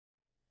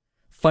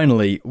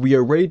Finally, we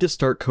are ready to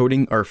start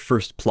coding our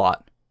first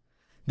plot.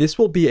 This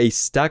will be a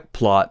stack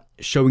plot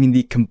showing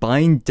the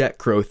combined debt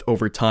growth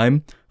over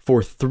time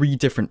for 3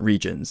 different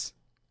regions.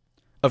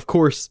 Of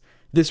course,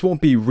 this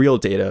won't be real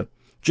data,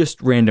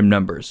 just random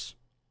numbers.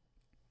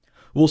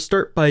 We'll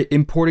start by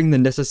importing the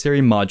necessary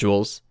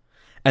modules,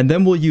 and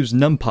then we'll use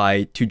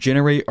NumPy to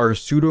generate our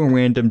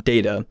pseudo-random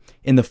data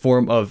in the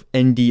form of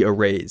ND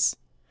arrays.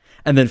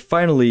 And then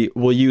finally,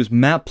 we'll use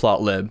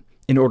Matplotlib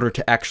in order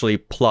to actually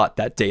plot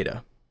that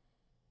data.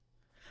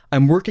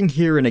 I'm working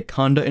here in a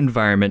Conda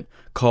environment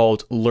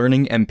called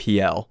Learning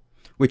MPL,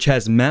 which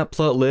has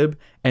Matplotlib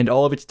and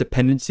all of its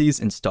dependencies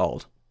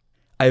installed.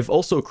 I have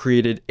also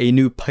created a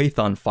new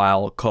Python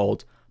file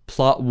called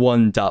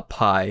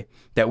plot1.py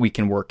that we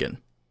can work in.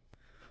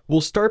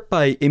 We'll start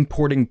by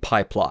importing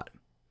pyplot.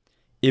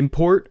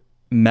 Import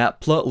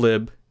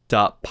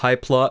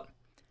matplotlib.pyplot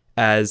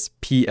as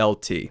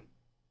plt.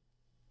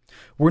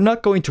 We're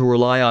not going to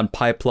rely on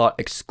pyplot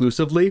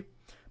exclusively,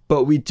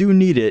 but we do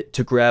need it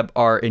to grab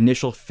our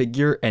initial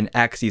figure and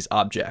axes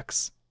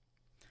objects.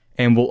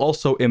 And we'll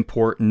also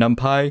import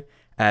NumPy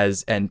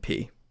as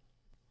np.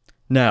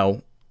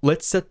 Now,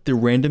 let's set the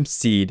random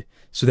seed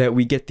so that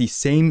we get the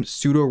same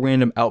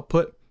pseudo-random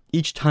output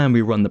each time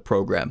we run the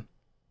program.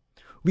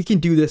 We can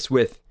do this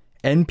with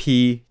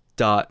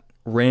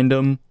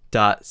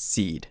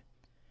np.random.seed,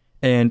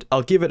 and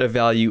I'll give it a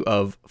value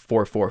of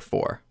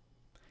 444.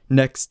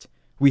 Next,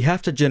 we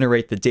have to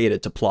generate the data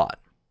to plot.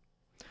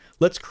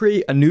 Let's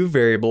create a new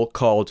variable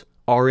called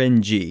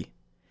RNG,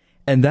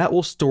 and that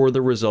will store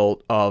the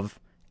result of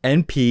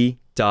np.arange,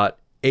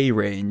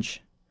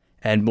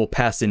 and we'll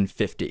pass in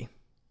 50.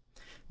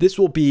 This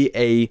will be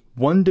a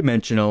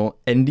one-dimensional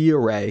ND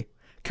array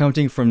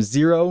counting from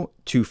 0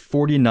 to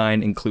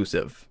 49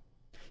 inclusive.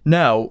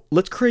 Now,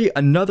 let's create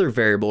another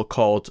variable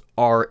called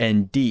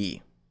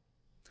RND.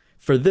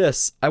 For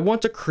this, I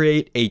want to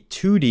create a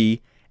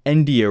 2D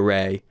ND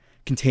array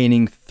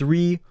containing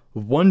 3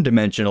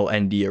 one-dimensional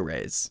ND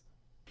arrays.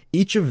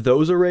 Each of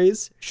those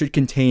arrays should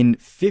contain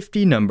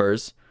 50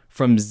 numbers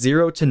from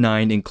 0 to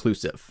 9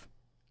 inclusive.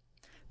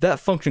 That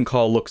function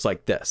call looks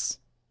like this: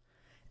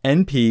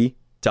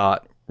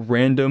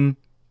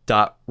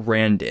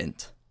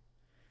 np.random.randint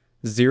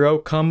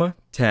 0,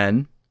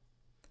 10,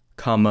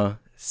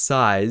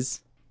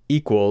 size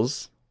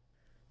equals,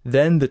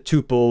 then the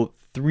tuple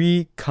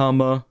 3,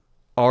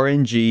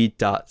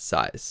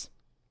 rng.size.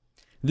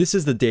 This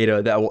is the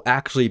data that will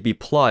actually be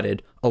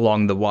plotted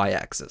along the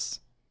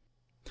y-axis.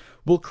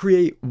 We'll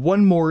create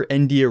one more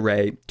ND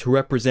array to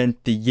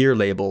represent the year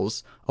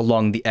labels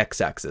along the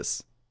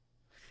x-axis.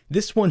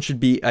 This one should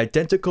be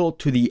identical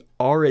to the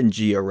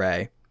RNG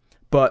array,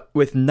 but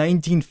with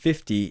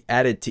 1950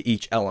 added to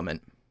each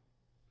element.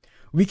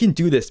 We can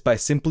do this by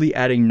simply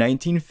adding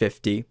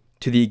 1950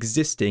 to the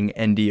existing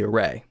ND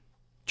array,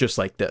 just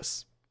like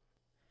this.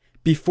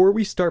 Before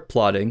we start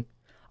plotting,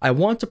 I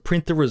want to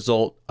print the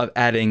result of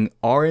adding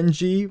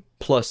RNG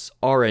plus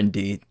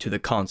RND to the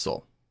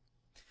console.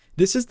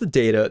 This is the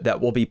data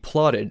that will be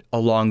plotted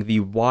along the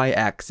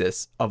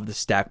y-axis of the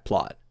stack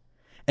plot,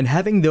 and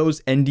having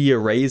those ND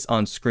arrays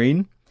on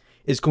screen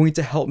is going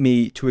to help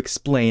me to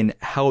explain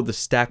how the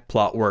stack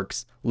plot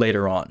works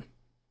later on.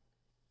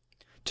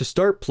 To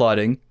start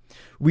plotting,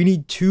 we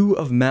need 2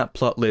 of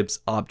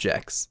Matplotlib's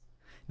objects,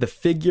 the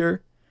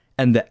figure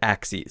and the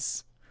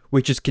axes,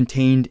 which is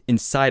contained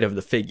inside of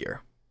the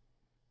figure.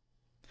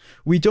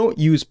 We don't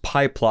use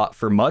pyplot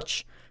for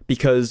much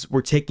because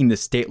we're taking the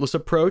stateless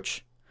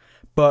approach,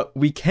 but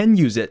we can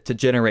use it to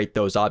generate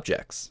those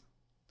objects.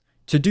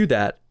 To do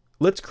that,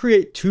 let's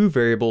create 2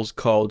 variables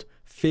called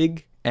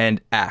fig and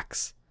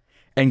ax,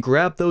 and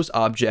grab those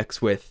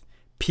objects with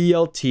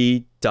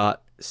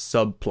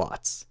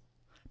plt.subplots,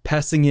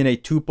 passing in a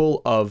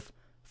tuple of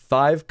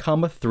 5,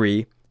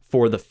 3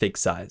 for the fig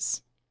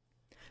size.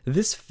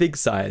 This fig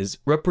size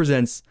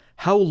represents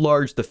how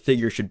large the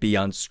figure should be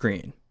on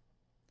screen.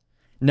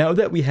 Now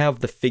that we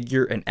have the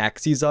figure and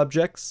axes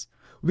objects,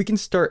 we can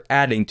start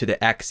adding to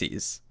the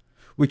axes,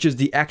 which is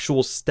the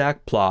actual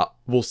stack plot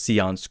we'll see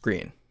on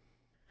screen.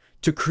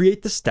 To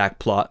create the stack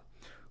plot,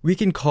 we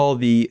can call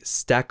the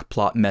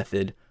stackPlot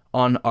method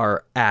on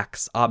our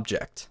ax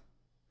object.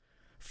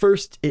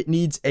 First, it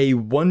needs a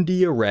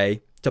 1D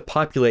array to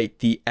populate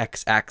the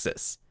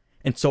x-axis,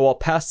 and so I'll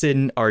pass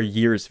in our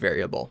years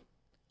variable.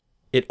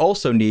 It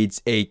also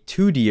needs a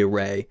 2D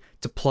array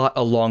to plot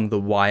along the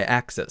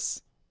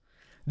y-axis.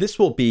 This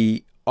will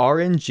be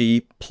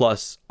RNG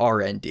plus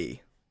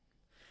RND.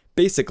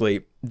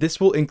 Basically,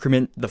 this will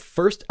increment the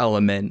first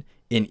element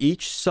in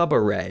each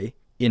subarray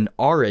in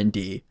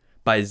RND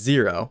by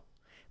 0,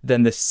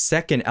 then the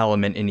second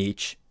element in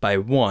each by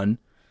 1,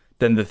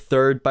 then the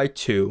third by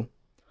 2,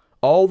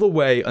 all the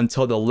way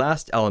until the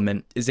last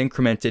element is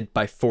incremented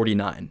by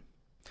 49.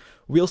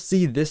 We'll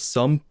see this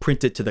sum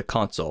printed to the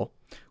console,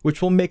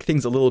 which will make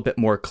things a little bit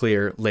more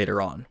clear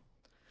later on.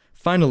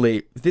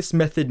 Finally, this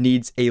method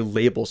needs a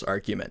labels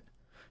argument.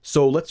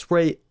 So let's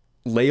write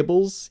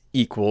labels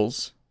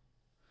equals,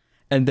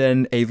 and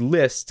then a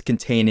list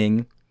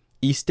containing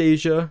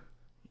Eastasia,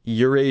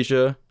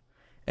 Eurasia,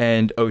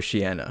 and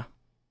Oceania.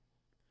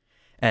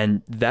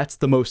 And that's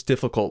the most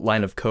difficult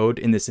line of code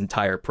in this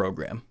entire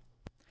program.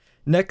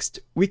 Next,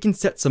 we can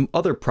set some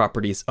other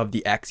properties of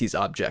the axes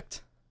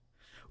object.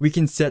 We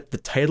can set the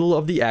title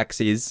of the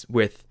axes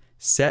with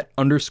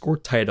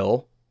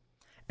set_title,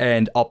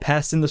 and I'll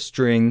pass in the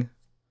string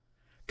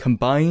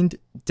combined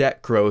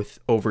debt growth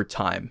over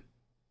time.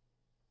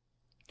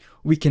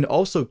 We can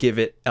also give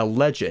it a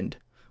legend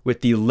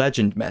with the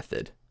legend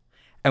method,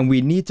 and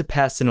we need to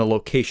pass in a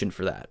location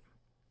for that.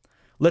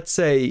 Let's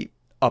say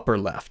upper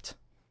left.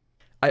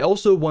 I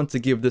also want to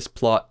give this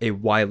plot a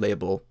y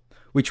label,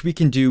 which we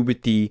can do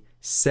with the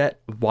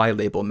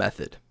setYLabel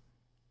method.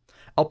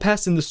 I'll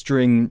pass in the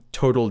string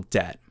total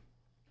debt.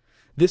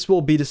 This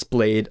will be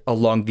displayed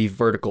along the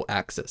vertical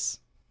axis.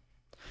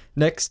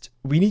 Next,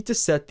 we need to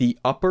set the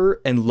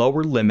upper and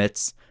lower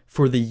limits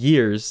for the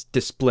years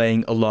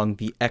displaying along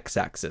the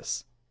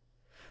x-axis.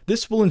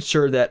 This will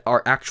ensure that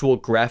our actual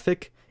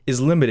graphic is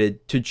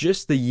limited to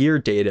just the year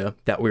data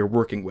that we're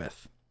working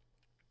with.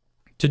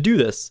 To do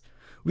this,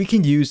 we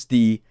can use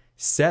the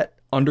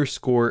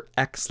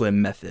set_xlim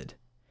method,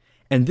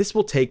 and this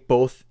will take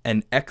both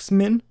an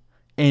xmin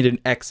and an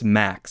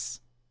xmax.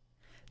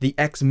 The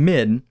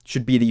xmin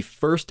should be the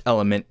first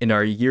element in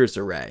our years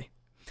array,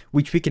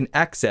 which we can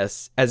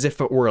access as if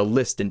it were a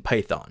list in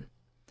Python,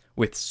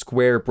 with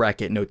square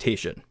bracket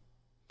notation.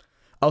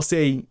 I'll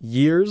say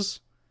years,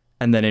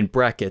 and then in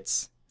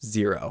brackets,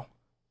 0.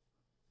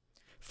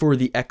 For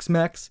the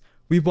xmax,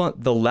 we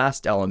want the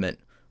last element,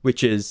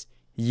 which is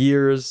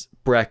years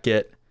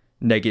bracket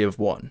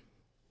 -1.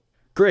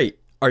 Great,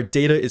 our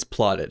data is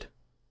plotted.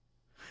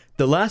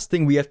 The last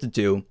thing we have to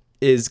do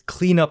is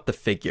clean up the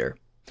figure,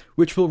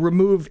 which will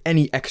remove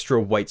any extra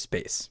white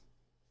space.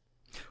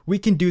 We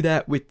can do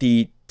that with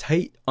the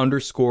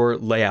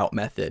tight_layout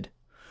method,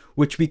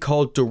 which we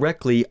call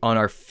directly on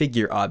our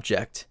figure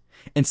object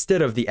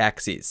instead of the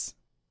axes.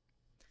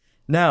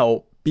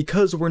 Now,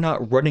 because we're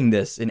not running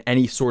this in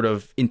any sort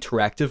of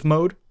interactive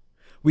mode,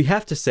 we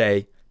have to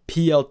say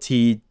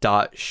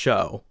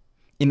plt.show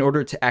in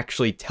order to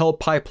actually tell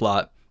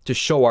pyplot to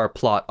show our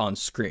plot on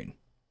screen.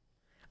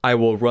 I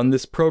will run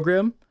this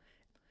program,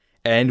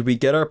 and we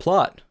get our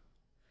plot.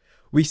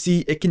 We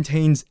see it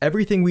contains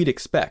everything we'd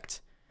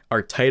expect: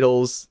 our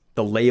titles,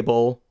 the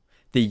label,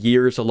 the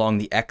years along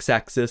the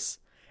x-axis,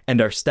 and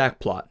our stack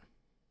plot.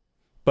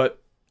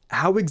 But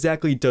how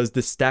exactly does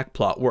this stack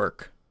plot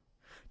work?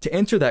 To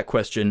answer that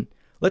question,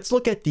 let's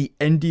look at the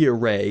ND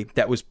array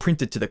that was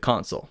printed to the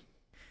console.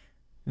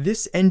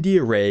 This ND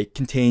array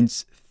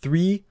contains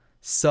 3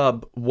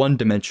 sub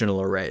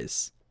one-dimensional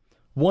arrays,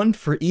 one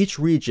for each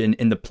region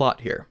in the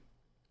plot here.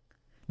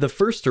 The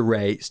first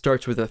array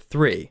starts with a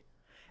 3,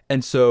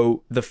 and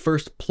so the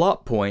first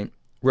plot point,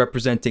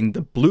 representing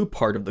the blue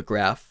part of the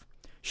graph,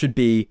 should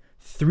be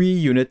 3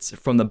 units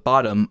from the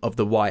bottom of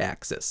the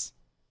y-axis.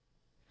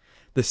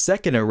 The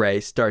second array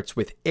starts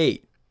with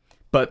 8,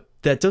 but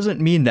that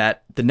doesn't mean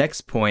that the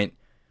next point,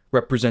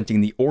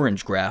 representing the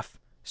orange graph,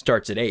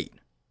 starts at 8.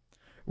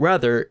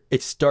 Rather,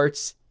 it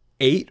starts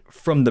 8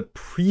 from the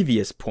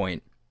previous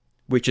point,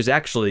 which is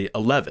actually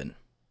 11.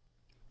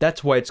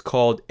 That's why it's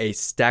called a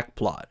stack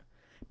plot,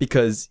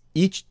 because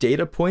each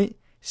data point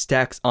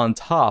stacks on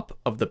top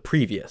of the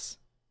previous.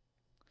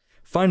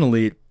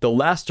 Finally, the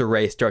last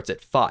array starts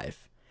at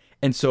 5,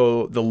 and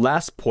so the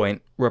last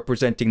point,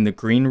 representing the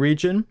green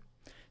region,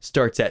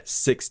 starts at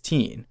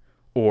 16,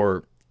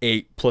 or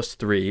 8 plus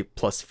 3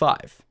 plus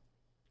 5.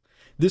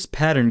 This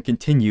pattern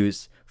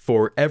continues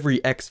for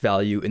every x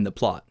value in the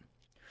plot.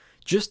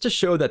 Just to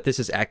show that this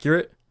is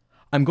accurate,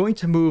 I'm going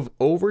to move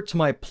over to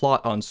my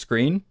plot on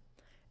screen,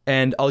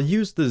 and I'll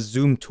use the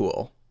zoom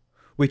tool,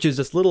 which is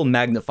this little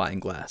magnifying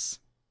glass.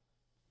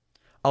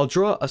 I'll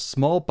draw a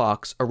small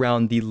box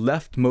around the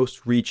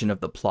leftmost region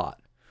of the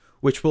plot,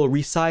 which will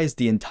resize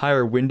the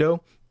entire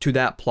window to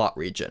that plot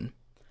region,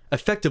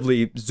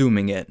 effectively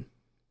zooming in.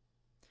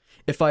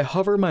 If I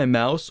hover my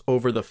mouse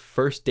over the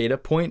first data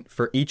point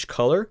for each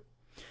color,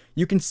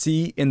 you can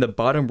see in the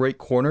bottom right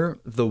corner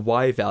the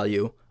y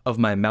value of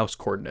my mouse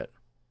coordinate.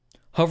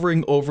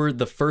 Hovering over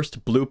the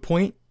first blue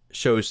point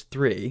shows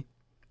 3,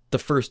 the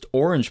first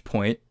orange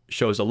point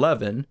shows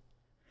 11,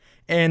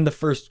 and the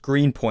first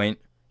green point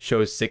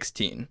shows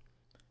 16,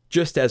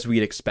 just as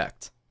we'd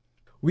expect.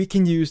 We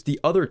can use the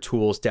other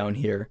tools down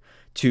here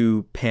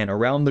to pan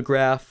around the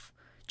graph,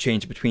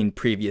 change between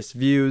previous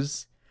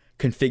views,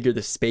 configure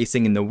the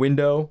spacing in the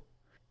window,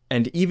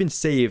 and even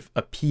save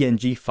a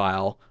PNG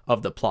file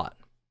of the plot.